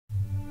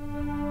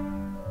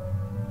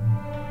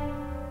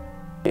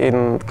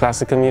in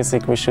classical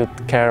music we should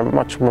care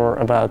much more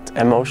about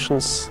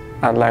emotions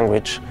and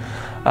language.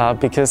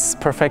 Because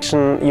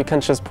perfection, you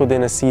can just put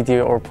in a CD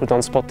or put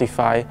on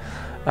Spotify,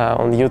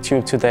 on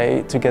YouTube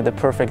today to get a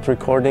perfect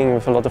recording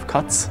with a lot of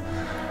cuts.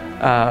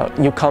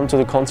 You come to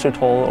the concert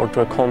hall or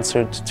to a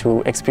concert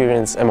to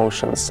experience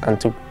emotions and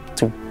to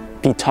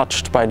be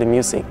touched by the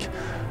music.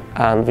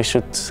 And we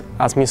should,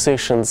 as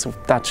musicians,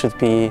 that should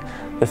be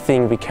the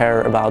thing we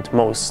care about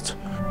most.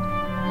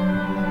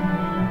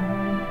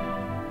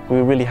 We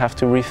really have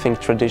to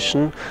rethink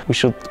tradition. We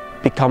should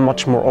become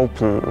much more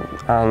open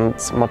and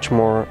much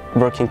more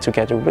working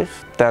together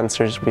with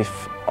dancers, with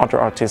other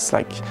artists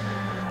like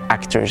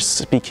actors,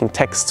 speaking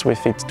texts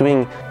with it,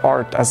 doing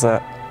art as a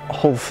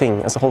whole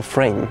thing, as a whole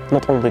frame,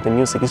 not only the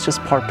music, it's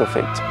just part of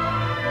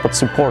it, but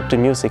support the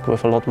music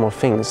with a lot more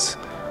things.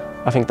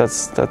 I think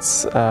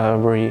that's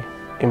very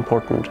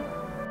important.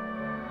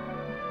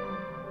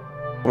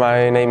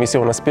 My name is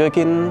Jonas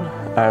Bürgin,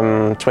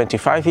 I'm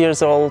 25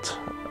 years old.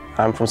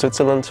 I'm from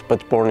Switzerland,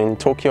 but born in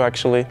Tokyo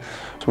actually.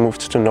 I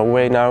moved to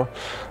Norway now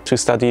to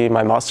study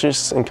my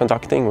master's in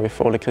conducting with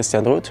Ole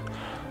Christian Ruud.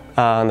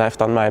 And I've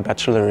done my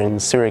bachelor in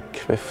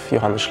Zurich with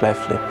Johannes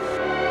Schläfli.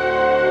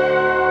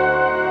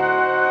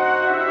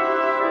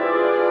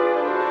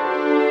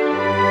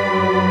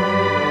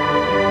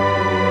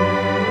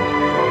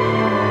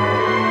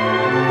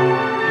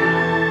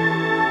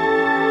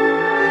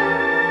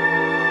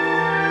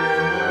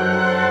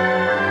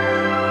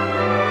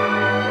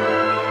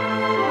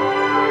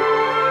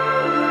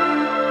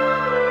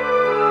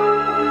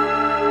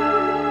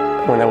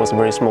 When I was a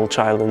very small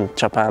child in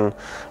Japan,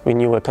 we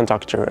knew a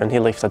conductor and he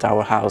lived at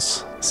our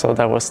house. So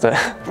that was the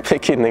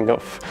beginning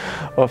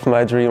of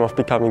my dream of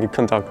becoming a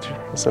conductor.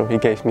 So he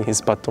gave me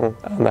his baton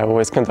and I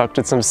always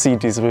conducted some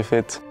CDs with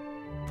it.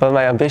 But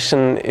my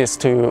ambition is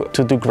to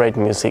do great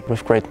music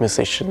with great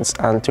musicians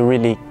and to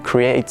really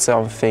create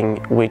something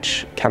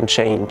which can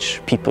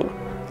change people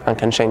and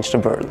can change the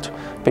world.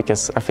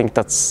 Because I think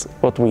that's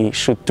what we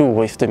should do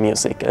with the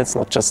music. It's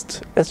not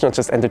just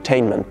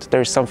entertainment.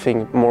 There is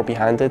something more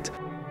behind it.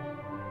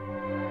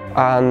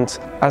 And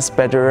as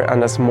better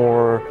and as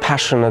more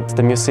passionate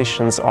the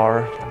musicians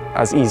are,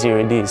 as easier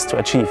it is to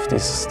achieve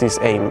this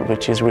aim,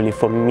 which is really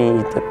for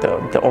me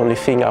the only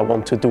thing I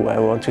want to do. I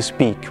want to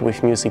speak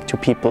with music to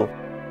people.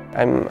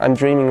 I'm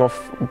dreaming of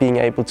being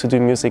able to do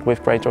music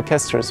with great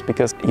orchestras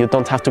because you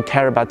don't have to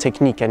care about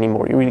technique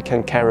anymore. You really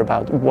can care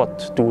about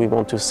what do we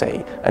want to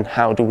say and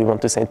how do we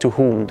want to say it, to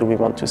whom do we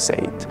want to say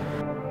it.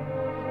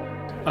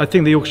 I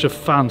think the orchestra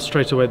found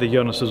straight away that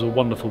Jonas was a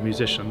wonderful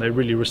musician. They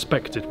really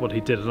respected what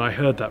he did, and I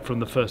heard that from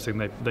the first thing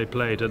they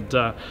played.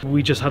 And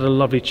we just had a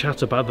lovely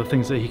chat about the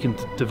things that he can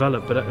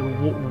develop. But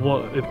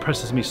what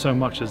impresses me so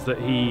much is that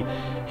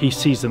he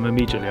sees them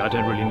immediately. I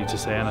don't really need to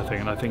say anything,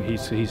 and I think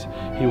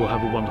he will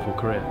have a wonderful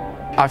career.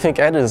 I think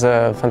Ed is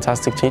a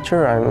fantastic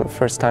teacher. I'm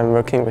first time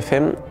working with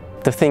him.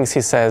 The things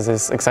he says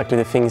is exactly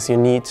the things you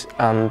need,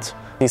 and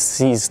he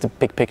sees the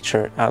big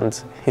picture,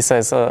 and he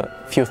says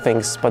a few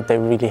things, but they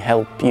really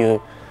help you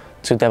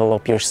to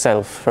develop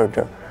yourself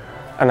further.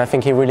 And I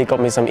think he really got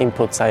me some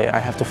inputs I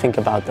have to think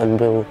about and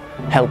will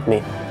help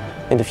me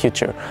in the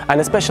future.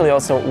 And especially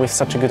also with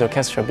such a good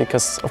orchestra,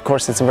 because of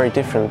course it's very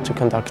different to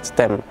conduct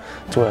them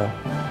to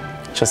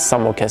just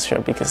some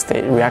orchestra, because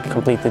they react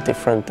completely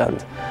different,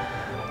 and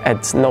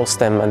Ed knows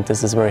them, and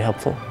this is very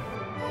helpful.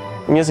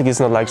 Music is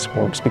not like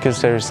sports, because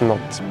there's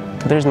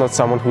not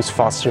someone who's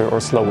faster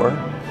or slower.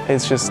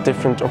 It's just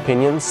different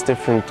opinions,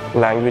 different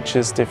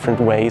languages,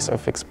 different ways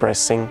of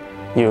expressing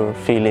your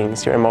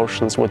feelings, your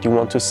emotions, what you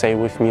want to say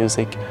with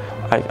music.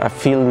 I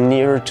feel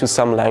near to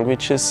some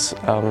languages.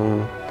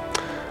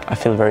 I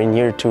feel very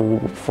near to,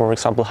 for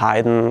example,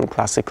 Haydn,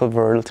 classical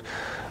world.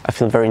 I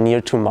feel very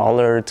near to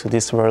Mahler, to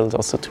this world,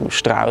 also to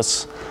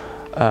Strauss.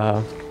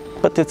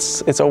 But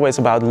it's always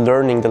about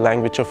learning the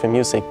language of a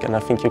music, and I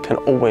think you can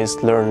always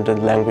learn the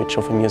language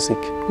of a music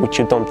which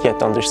you don't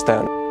yet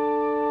understand.